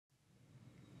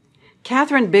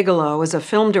Kathryn Bigelow is a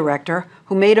film director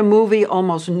who made a movie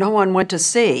almost no one went to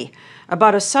see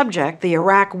about a subject, the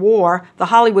Iraq War, the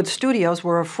Hollywood studios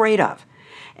were afraid of.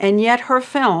 And yet her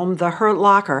film, The Hurt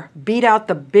Locker, beat out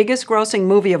the biggest grossing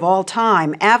movie of all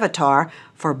time, Avatar,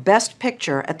 for Best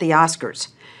Picture at the Oscars.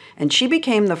 And she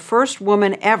became the first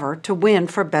woman ever to win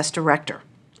for Best Director.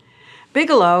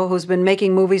 Bigelow, who's been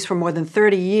making movies for more than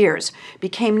 30 years,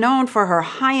 became known for her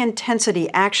high-intensity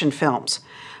action films,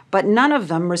 but none of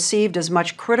them received as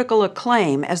much critical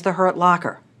acclaim as The Hurt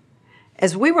Locker.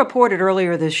 As we reported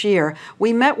earlier this year,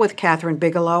 we met with Kathryn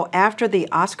Bigelow after the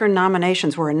Oscar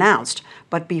nominations were announced,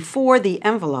 but before the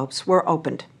envelopes were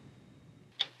opened.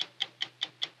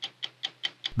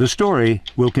 The story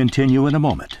will continue in a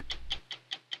moment.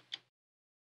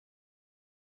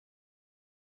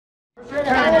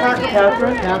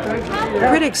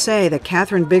 Critics say that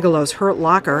Kathryn Bigelow's Hurt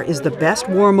Locker is the best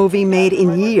war movie made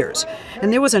in years,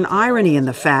 and there was an irony in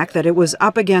the fact that it was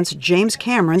up against James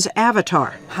Cameron's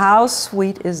Avatar. How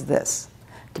sweet is this,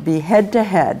 to be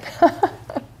head-to-head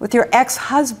with your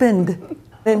ex-husband?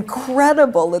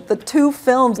 Incredible that the two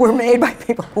films were made by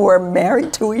people who are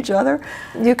married to each other.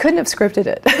 You couldn't have scripted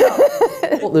it.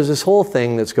 Well, there's this whole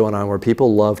thing that's going on where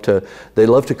people love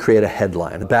to create a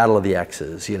headline, the Battle of the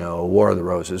Exes, you know, War of the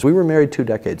Roses. We were married 2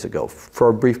 decades ago for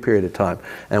a brief period of time,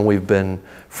 and we've been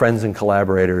friends and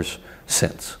collaborators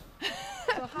since.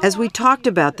 As we talked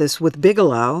about this with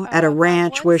Bigelow at a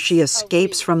ranch where she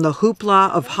escapes from the hoopla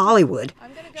of Hollywood,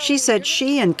 she said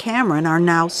she and Cameron are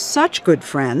now such good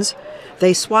friends,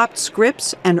 they swapped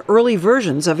scripts and early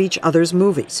versions of each other's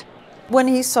movies. When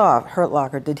he saw Hurt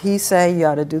Locker, did he say, you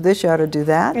ought to do this, you ought to do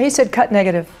that? He said cut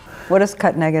negative. What is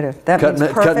cut negative? That means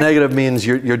perfect? Cut negative means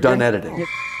you're done editing.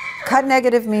 Cut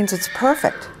negative means it's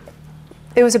perfect.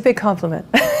 It was a big compliment.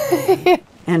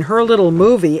 And her little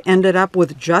movie ended up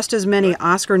with just as many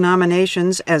Oscar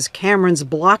nominations as Cameron's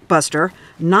blockbuster,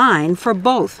 9 for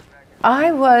both.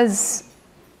 I was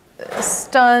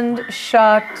stunned,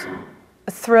 shocked,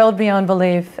 thrilled beyond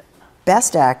belief.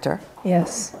 Best Actor.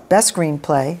 Yes. Best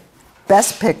Screenplay.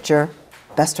 Best Picture.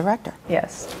 Best Director.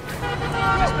 Yes.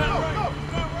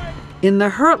 In The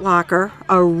Hurt Locker,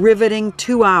 a riveting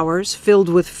 2 hours filled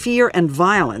with fear and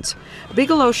violence,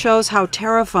 Bigelow shows how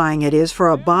terrifying it is for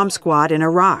a bomb squad in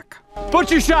Iraq.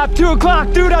 Butcher shop, 2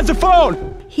 o'clock, dude has a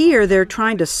phone! Here, they're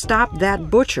trying to stop that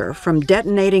butcher from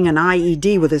detonating an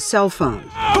IED with his cell phone.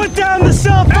 Put down the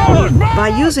cell phone! By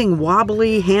using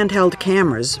wobbly handheld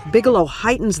cameras, Bigelow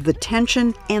heightens the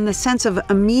tension and the sense of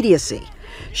immediacy.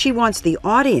 She wants the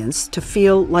audience to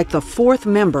feel like the 4th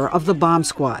member of the bomb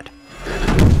squad.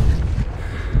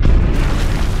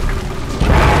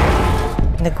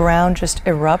 The ground just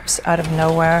erupts out of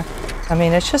nowhere. I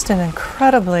mean, it's just an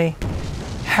incredibly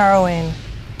harrowing,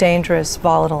 dangerous,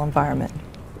 volatile environment.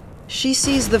 She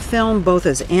sees the film both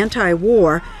as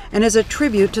anti-war and as a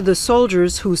tribute to the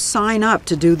soldiers who sign up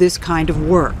to do this kind of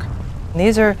work.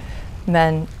 These are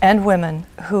men and women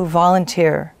who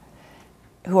volunteer,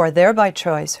 who are there by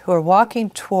choice, who are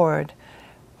walking toward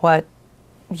what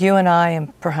you and I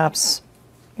and perhaps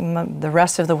the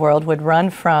rest of the world would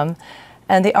run from.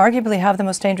 And they arguably have the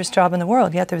most dangerous job in the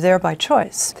world, yet they're there by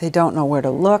choice. They don't know where to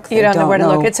look. You don't know where to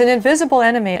look. It's an invisible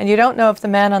enemy, and you don't know if the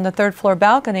man on the 3rd floor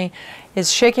balcony is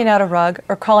shaking out a rug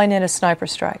or calling in a sniper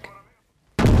strike.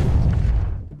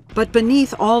 But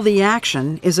beneath all the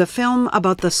action is a film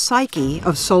about the psyche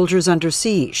of soldiers under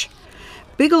siege.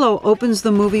 Bigelow opens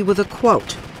the movie with a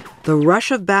quote: "The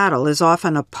rush of battle is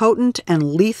often a potent and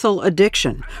lethal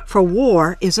addiction, for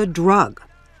war is a drug."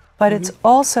 But it's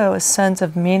also a sense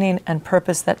of meaning and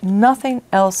purpose that nothing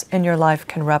else in your life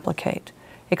can replicate,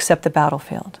 except the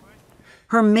battlefield.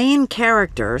 Her main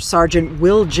character, Sergeant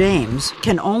Will James,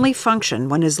 can only function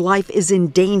when his life is in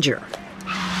danger.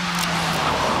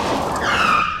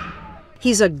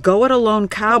 He's a go-it-alone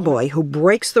cowboy who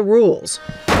breaks the rules.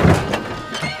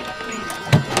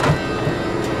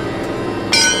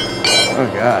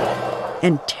 Oh, God.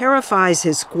 And terrifies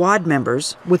his squad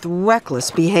members with reckless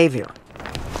behavior.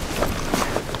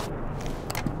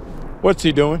 What's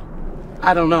he doing?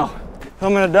 I don't know.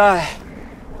 I'm gonna die.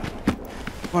 I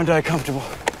wanna die comfortable.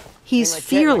 He's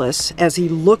fearless as he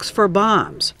looks for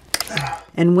bombs.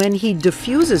 And when he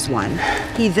defuses one,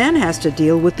 he then has to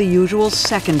deal with the usual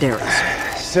secondaries.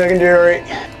 Secondary.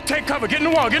 Take cover, get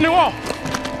in the wall, get in the wall!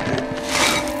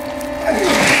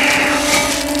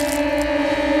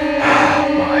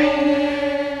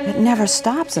 It never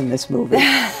stops in this movie.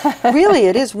 Really,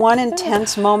 it is one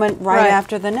intense moment right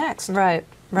after the next. Right.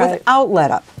 Without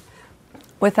let up.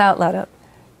 Without let up.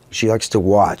 She likes to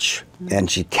watch,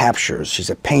 and she captures. She's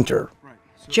a painter.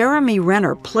 Jeremy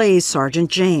Renner plays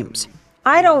Sergeant James.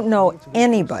 I don't know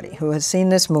anybody who has seen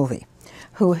this movie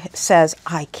who says,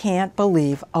 I can't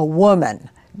believe a woman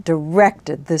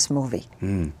directed this movie.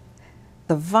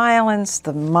 The violence,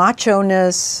 the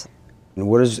macho-ness.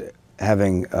 What does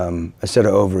having a set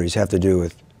of ovaries have to do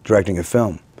with directing a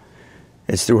film?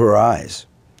 It's through her eyes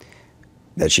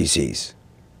that she sees,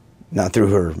 not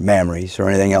through her mammaries or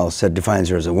anything else that defines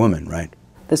her as a woman, right?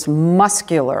 This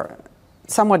muscular,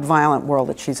 somewhat violent world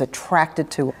that she's attracted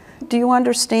to. Do you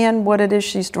understand what it is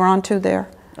she's drawn to there?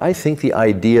 I think the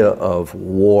idea of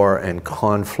war and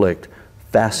conflict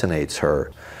fascinates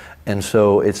her. And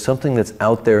so it's something that's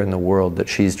out there in the world that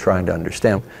she's trying to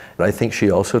understand. But I think she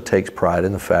also takes pride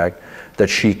in the fact that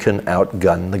she can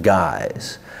outgun the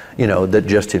guys. You know, that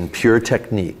just in pure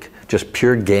technique, just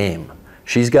pure game.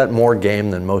 She's got more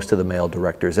game than most of the male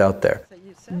directors out there.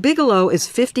 Bigelow is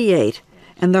 58,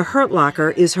 and The Hurt Locker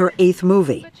is her 8th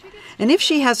movie. And if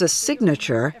she has a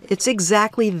signature, it's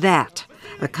exactly that,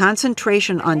 a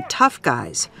concentration on tough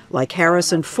guys like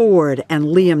Harrison Ford and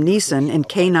Liam Neeson in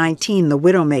K-19, The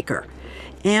Widowmaker,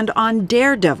 and on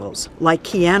daredevils like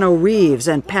Keanu Reeves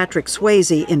and Patrick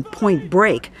Swayze in Point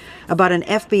Break, about an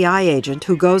FBI agent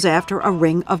who goes after a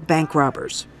ring of bank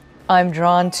robbers. I'm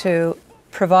drawn to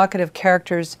provocative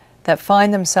characters that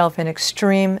find themselves in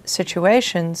extreme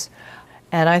situations,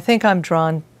 and I think I'm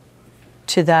drawn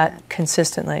to that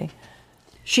consistently.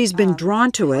 She's been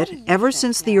drawn to it ever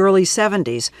since the early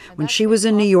 70s, when she was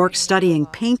in New York studying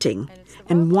painting,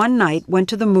 and one night went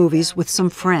to the movies with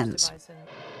some friends.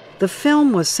 The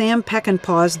film was Sam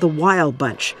Peckinpah's The Wild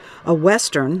Bunch, a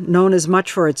Western known as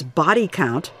much for its body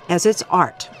count as its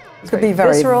art. It could be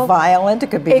very visceral, violent,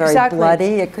 it could be very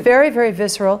bloody. It could... Very, very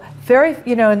visceral, very,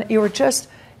 you know, and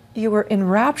you were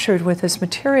enraptured with this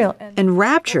material.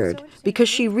 Enraptured because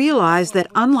she realized that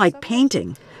unlike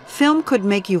painting, film could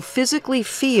make you physically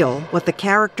feel what the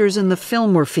characters in the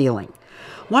film were feeling.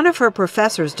 One of her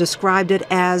professors described it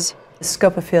as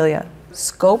scopophilia.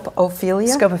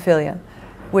 Scopophilia? Scopophilia,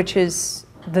 which is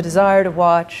the desire to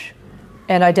watch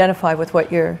and identify with what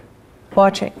you're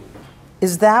watching.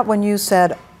 Is that when you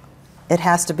said, it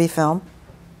has to be film?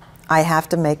 I have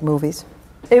to make movies?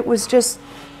 It was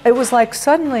like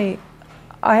suddenly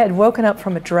I had woken up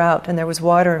from a drought and there was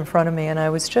water in front of me and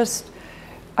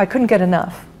I couldn't get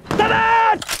enough.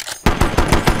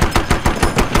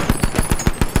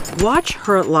 Watch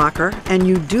Hurt Locker and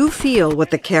you do feel what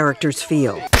the characters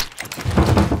feel.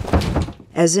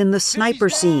 As in the sniper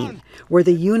scene, where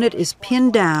the unit is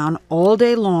pinned down all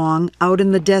day long out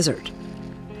in the desert.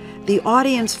 The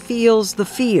audience feels the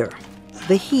fear,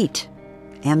 the heat,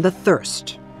 and the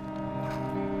thirst.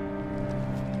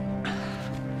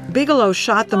 Bigelow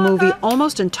shot the movie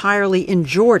almost entirely in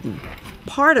Jordan,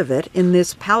 part of it in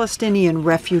this Palestinian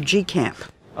refugee camp,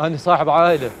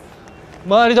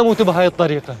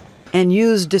 and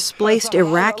used displaced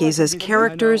Iraqis as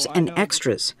characters and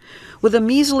extras. With a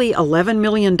measly $11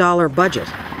 million budget,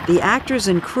 the actors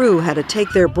and crew had to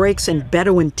take their breaks in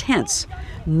Bedouin tents.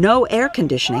 No air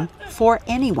conditioning for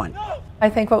anyone. I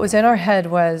think what was in our head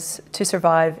was to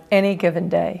survive any given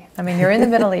day. I mean, you're in the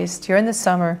Middle East, you're in the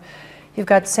summer, you've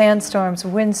got sandstorms,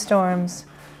 windstorms,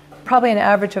 probably an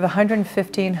average of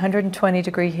 115, 120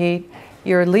 degree heat.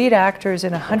 Your lead actor's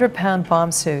in a 100-pound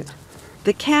bomb suit.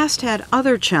 The cast had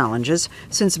other challenges,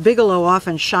 since Bigelow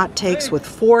often shot takes with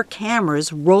 4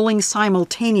 cameras rolling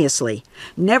simultaneously,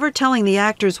 never telling the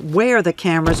actors where the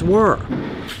cameras were.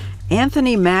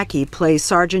 Anthony Mackie plays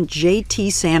Sergeant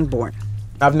J.T. Sanborn.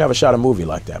 I've never shot a movie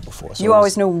like that before. So you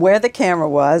always knew where the camera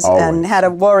was always. And had to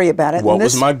worry about it. What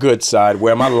was my good side,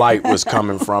 where my light was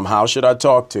coming from, how should I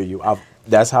talk to you?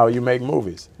 That's how you make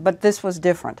movies. But this was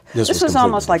different. This was completely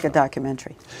almost like a different.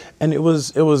 documentary. And it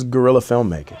was guerrilla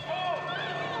filmmaking.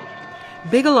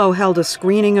 Bigelow held a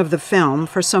screening of the film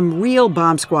for some real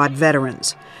bomb squad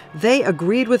veterans. They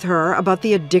agreed with her about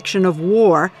the addiction of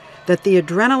war, that the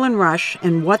adrenaline rush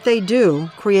and what they do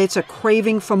creates a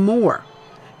craving for more.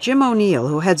 Jim O'Neill,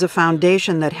 who heads a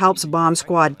foundation that helps bomb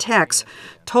squad techs,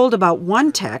 told about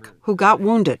one tech who got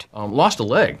wounded. Lost a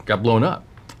leg, got blown up,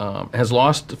 has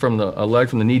lost a leg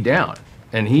from the knee down.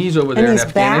 And he's over there in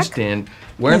Afghanistan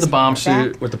wearing the bomb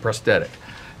suit with the prosthetic.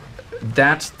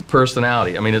 That's the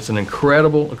personality. I mean, it's an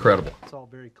incredible.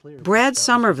 Brad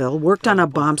Somerville worked on a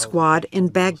bomb squad in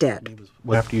Baghdad.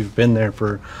 After you've been there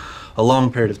for a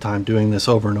long period of time doing this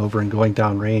over and over and going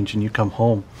down range and you come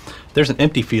home, there's an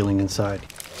empty feeling inside.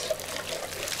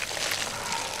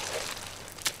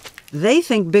 They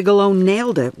think Bigelow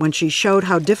nailed it when she showed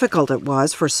how difficult it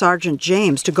was for Sergeant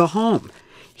James to go home.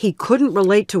 He couldn't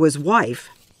relate to his wife.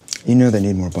 You know they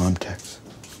need more bomb techs.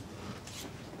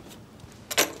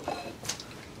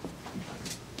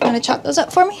 Want to chop those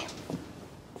up for me?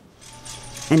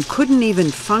 and couldn't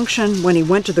even function when he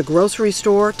went to the grocery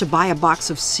store to buy a box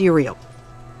of cereal.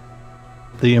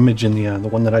 The image in the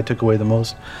one that I took away the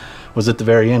most was at the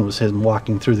very end, was him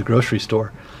walking through the grocery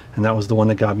store, and that was the one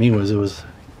that got me.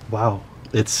 Wow,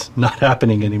 it's not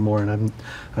happening anymore, and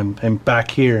I'm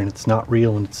back here, and it's not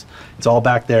real, and it's all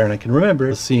back there. And I can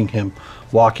remember seeing him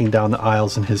walking down the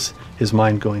aisles, and his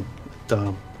mind going,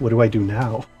 what do I do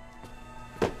now?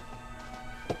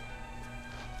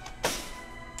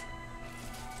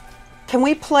 Can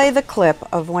we play the clip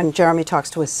of when Jeremy talks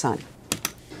to his son?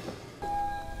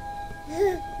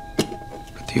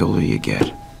 But the older you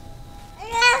get,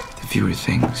 the fewer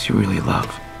things you really love.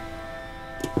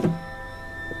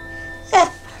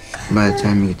 By the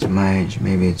time you get to my age,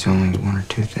 maybe it's only one or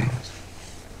two things.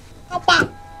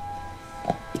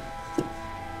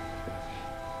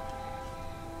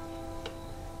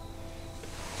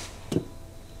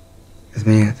 With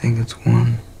me, I think it's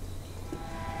one.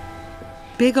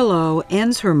 Bigelow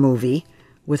ends her movie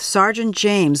with Sergeant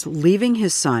James leaving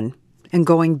his son and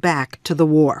going back to the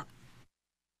war.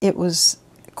 It was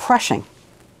crushing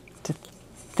to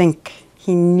think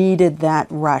he needed that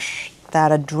rush,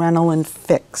 that adrenaline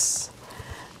fix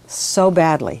so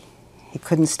badly he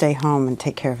couldn't stay home and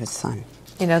take care of his son.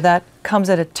 You know, that comes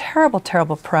at a terrible,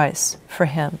 terrible price for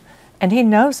him, and he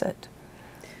knows it.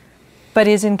 But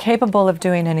he's incapable of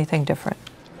doing anything different.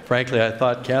 Frankly, I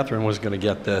thought Kathryn was going to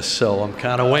get this, so I'm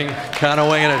kind of winging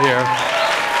it here.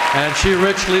 And she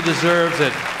richly deserves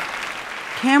it.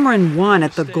 Cameron won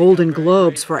at the Golden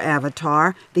Globes for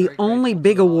Avatar, the only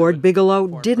big award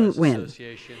Bigelow didn't win.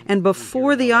 And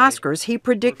before the Oscars, he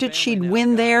predicted she'd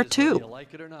win there too.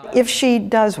 If she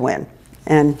does win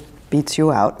and beats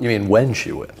you out. You mean when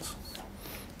she wins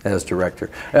as director?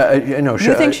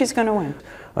 You think she's going to win?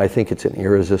 I think it's an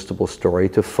irresistible story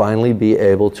to finally be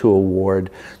able to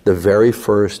award the very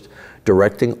first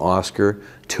directing Oscar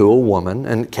to a woman.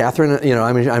 And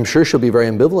Kathryn, I'm sure she'll be very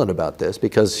ambivalent about this,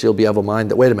 because she'll be of a mind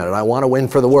that, wait a minute, I want to win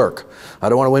for the work. I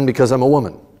don't want to win because I'm a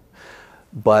woman.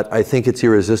 But I think it's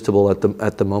irresistible at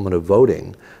the moment of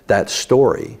voting, that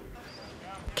story.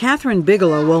 Kathryn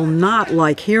Bigelow will not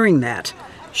like hearing that.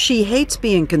 She hates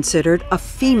being considered a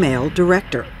female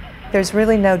director. There's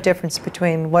really no difference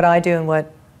between what I do and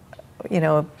what,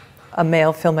 a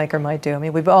male filmmaker might do. I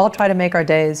mean, we all try to make our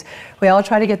days. We all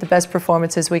try to get the best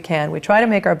performances we can. We try to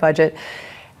make our budget.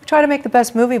 We try to make the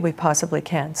best movie we possibly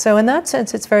can. So in that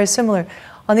sense, it's very similar.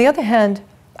 On the other hand,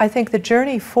 I think the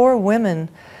journey for women,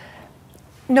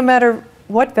 no matter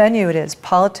what venue it is,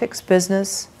 politics,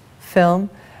 business, film,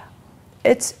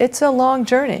 it's a long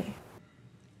journey.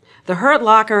 The Hurt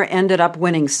Locker ended up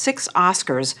winning 6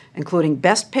 Oscars, including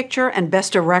Best Picture and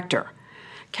Best Director.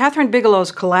 Kathryn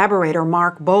Bigelow's collaborator,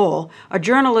 Mark Bowl, a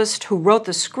journalist who wrote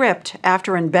the script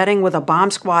after embedding with a bomb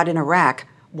squad in Iraq,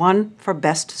 won for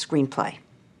Best Screenplay.